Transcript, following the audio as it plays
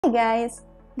Hi guys!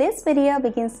 This video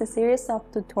begins a series of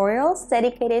tutorials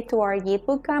dedicated to our YITH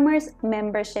WooCommerce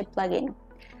membership plugin.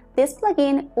 This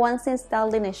plugin, once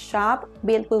installed in a shop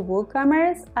built with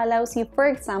WooCommerce, allows you, for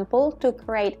example, to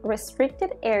create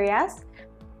restricted areas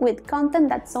with content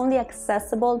that's only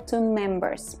accessible to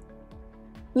members.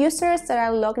 Users that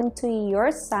are logged into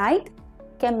your site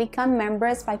can become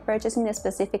members by purchasing a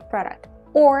specific product,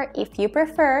 or if you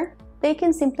prefer, they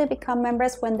can simply become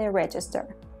members when they register.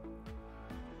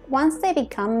 Once they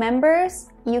become members,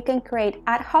 you can create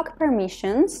ad hoc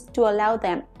permissions to allow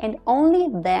them, and only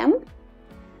them,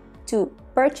 to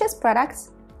purchase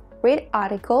products, read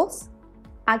articles,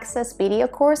 access video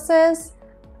courses,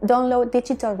 download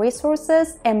digital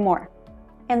resources, and more.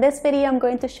 In this video, I'm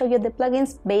going to show you the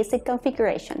plugin's basic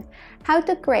configuration, how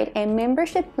to create a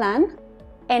membership plan,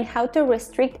 and how to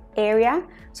restrict area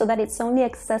so that it's only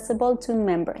accessible to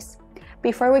members.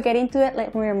 Before we get into it,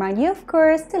 let me remind you, of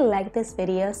course, to like this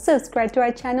video, subscribe to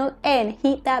our channel, and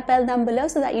hit that bell down below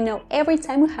so that you know every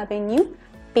time we have a new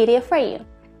video for you.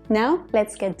 Now,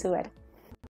 let's get to it.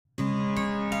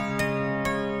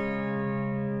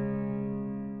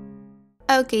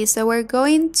 Okay, so we're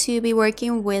going to be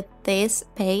working with this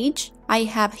page. I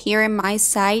have here in my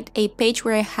site a page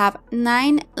where I have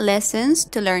 9 lessons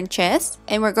to learn chess,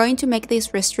 and we're going to make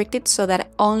this restricted so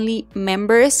that only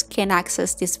members can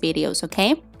access these videos,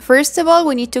 okay? First of all,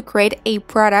 we need to create a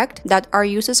product that our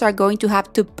users are going to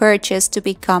have to purchase to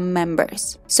become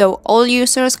members. So all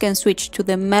users can switch to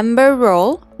the member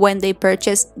role when they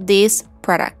purchase this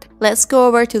product. Let's go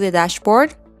over to the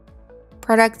dashboard,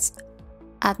 products,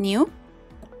 add new.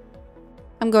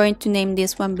 I'm going to name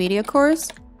this one video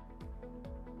course.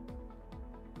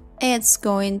 It's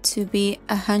going to be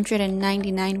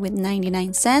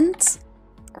 $199.99.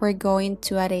 We're going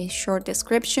to add a short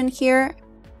description here,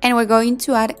 and we're going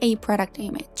to add a product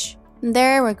image.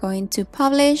 There, we're going to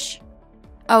publish.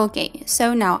 Okay,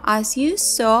 so now as you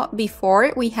saw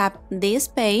before, we have this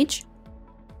page.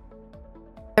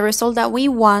 The result that we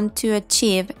want to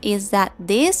achieve is that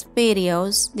these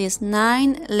videos, these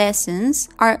 9 lessons,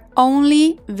 are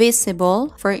only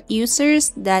visible for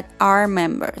users that are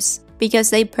members because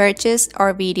they purchased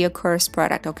our video course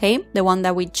product, okay? The one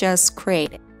that we just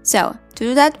created. So, to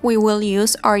do that, we will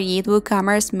use our YITH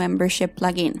WooCommerce membership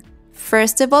plugin.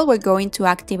 First of all, we're going to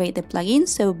activate the plugin.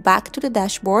 So, back to the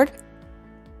dashboard,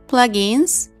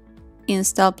 plugins,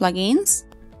 install plugins.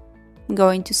 I'm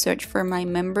going to search for my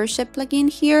membership plugin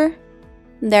here.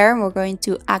 There, we're going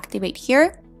to activate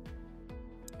here.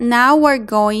 Now we're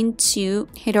going to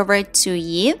head over to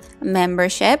YITH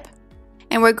membership,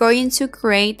 and we're going to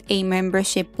create a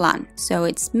membership plan. So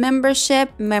it's membership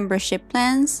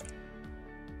plans,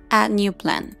 add new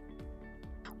plan.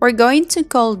 We're going to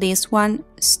call this one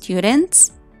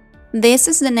students. This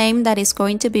is the name that is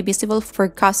going to be visible for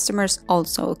customers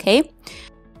also, okay?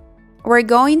 We're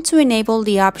going to enable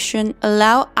the option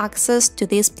allow access to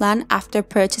this plan after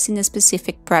purchasing a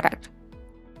specific product.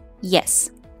 Yes.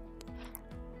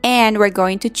 And we're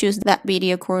going to choose that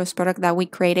video course product that we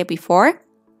created before.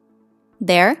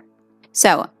 There.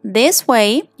 So this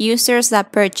way, users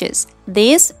that purchase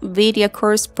this video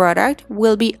course product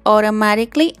will be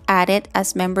automatically added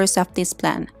as members of this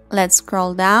plan. Let's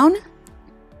scroll down.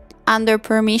 Under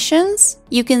permissions,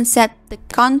 you can set the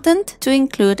content to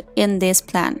include in this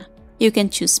plan. You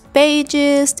can choose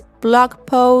pages, blog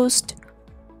posts,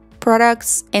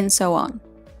 products, and so on.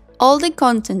 All the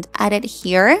content added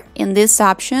here in these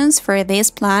options for this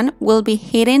plan will be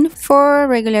hidden for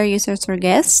regular users or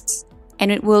guests,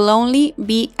 and it will only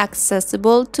be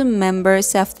accessible to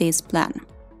members of this plan.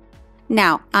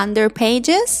 Now, under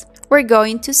pages, we're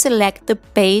going to select the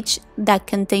page that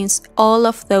contains all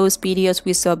of those videos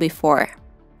we saw before.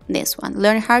 This one,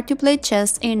 learn how to play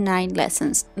chess in 9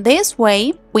 lessons. This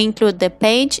way, we include the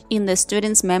page in the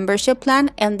student's membership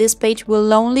plan, and this page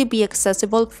will only be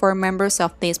accessible for members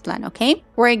of this plan, okay?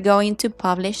 We're going to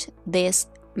publish this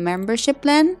membership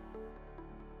plan.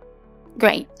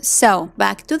 Great, so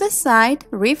back to the site,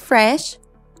 refresh.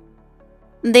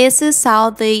 This is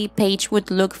how the page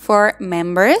would look for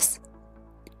members.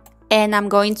 And I'm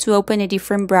going to open a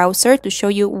different browser to show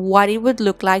you what it would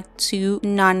look like to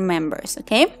non-members,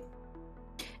 okay?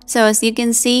 So as you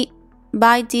can see,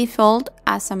 by default,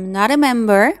 as I'm not a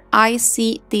member, I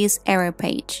see this error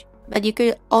page. But you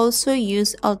could also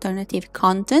use alternative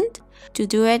content. To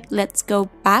do it, let's go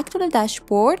back to the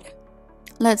dashboard.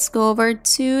 Let's go over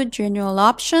to General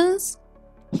Options.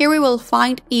 Here we will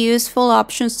find useful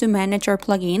options to manage our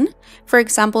plugin. For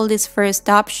example, this first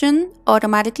option,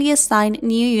 automatically assign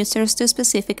new users to a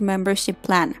specific membership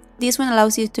plan. This one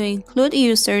allows you to include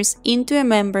users into a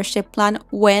membership plan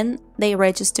when they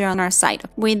register on our site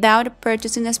without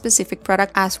purchasing a specific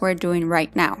product as we're doing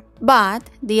right now. But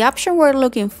the option we're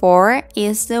looking for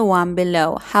is the one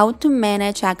below, how to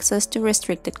manage access to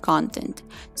restricted content.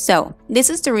 So this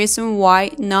is the reason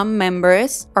why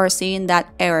non-members are seeing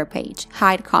that error page,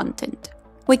 hide content.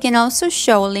 We can also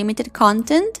show limited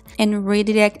content and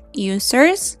redirect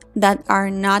users that are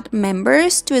not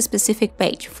members to a specific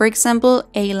page. For example,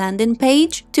 a landing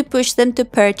page to push them to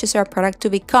purchase our product to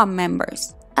become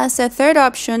members. As a third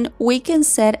option, we can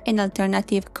set an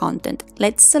alternative content.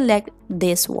 Let's select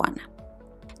this one.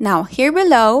 Now here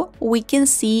below, we can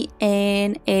see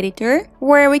an editor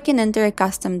where we can enter a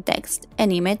custom text,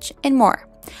 an image, and more.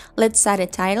 Let's add a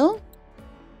title.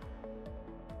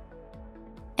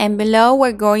 And below,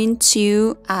 we're going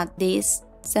to add this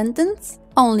sentence.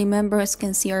 Only members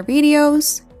can see our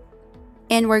videos.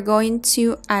 And we're going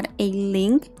to add a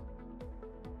link.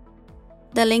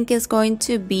 The link is going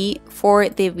to be for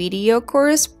the video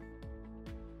course.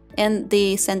 And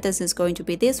the sentence is going to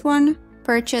be this one.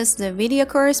 Purchase the video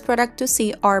course product to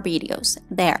see our videos.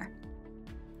 There.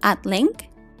 Add link.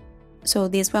 So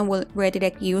this one will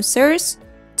redirect users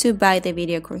to buy the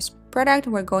video course product.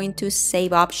 We're going to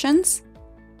save options.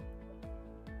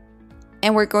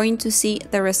 And we're going to see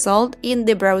the result in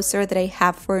the browser that I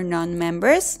have for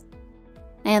non-members.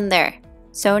 And there.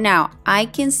 So now I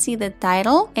can see the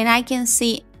title and I can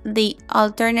see the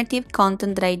alternative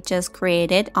content that I just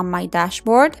created on my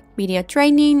dashboard. Video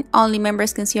training, only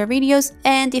members can see our videos.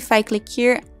 And if I click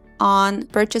here on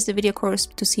purchase the video course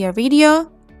to see our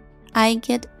video, I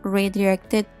get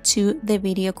redirected to the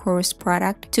video course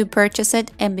product to purchase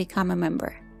it and become a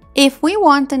member. If we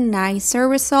want a nicer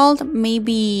result,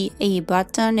 maybe a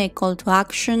button, a call to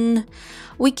action,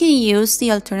 we can use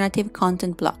the alternative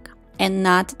content block and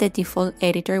not the default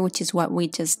editor, which is what we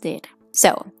just did.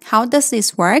 So how does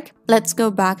this work? Let's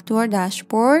go back to our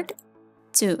dashboard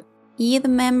to YITH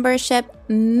membership,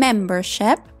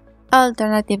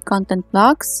 alternative content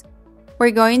blocks.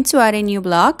 We're going to add a new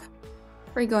block.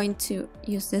 We're going to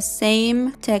use the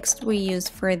same text we used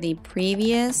for the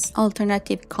previous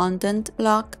alternative content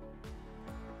block.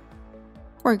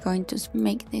 We're going to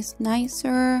make this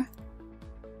nicer.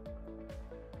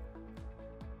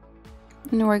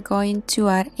 And we're going to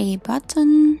add a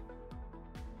button.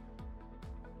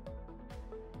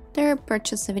 There,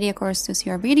 purchase the video course to see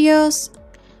our videos.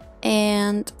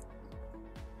 And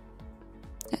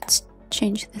let's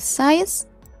change the size.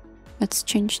 Let's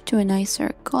change to a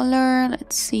nicer color.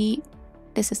 Let's see.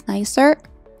 This is nicer.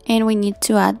 And we need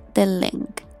to add the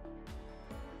link.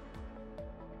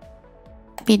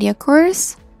 Video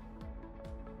course.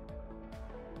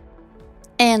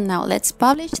 And now let's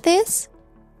publish this.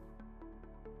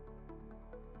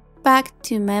 Back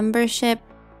to membership,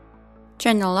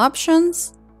 general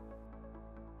options.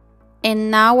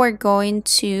 And now we're going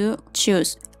to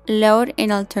choose load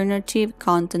an alternative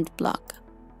content block.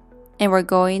 And we're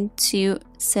going to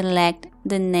select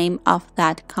the name of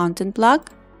that content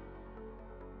block.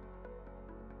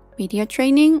 Video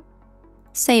training,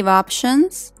 save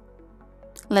options.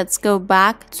 Let's go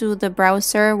back to the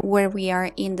browser where we are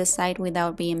in the site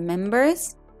without being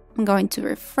members. I'm going to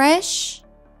refresh.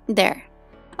 There.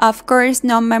 Of course,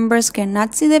 non-members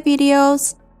cannot see the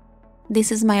videos.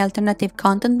 This is my alternative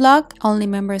content block. Only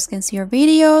members can see your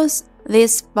videos.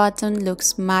 This button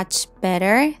looks much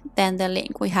better than the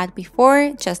link we had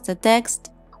before, just the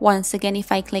text. Once again,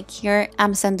 if I click here,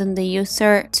 I'm sending the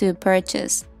user to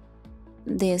purchase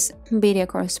this video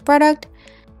course product.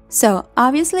 So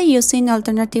obviously, using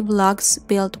alternative blocks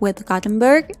built with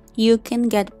Gutenberg, you can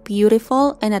get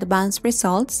beautiful and advanced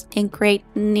results and create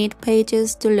neat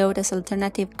pages to load as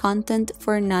alternative content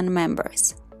for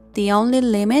non-members. The only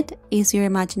limit is your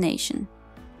imagination.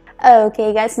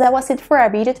 Okay guys, that was it for our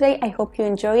video today. I hope you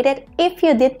enjoyed it. If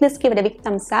you did, please give it a big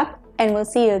thumbs up and we'll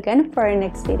see you again for our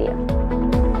next video.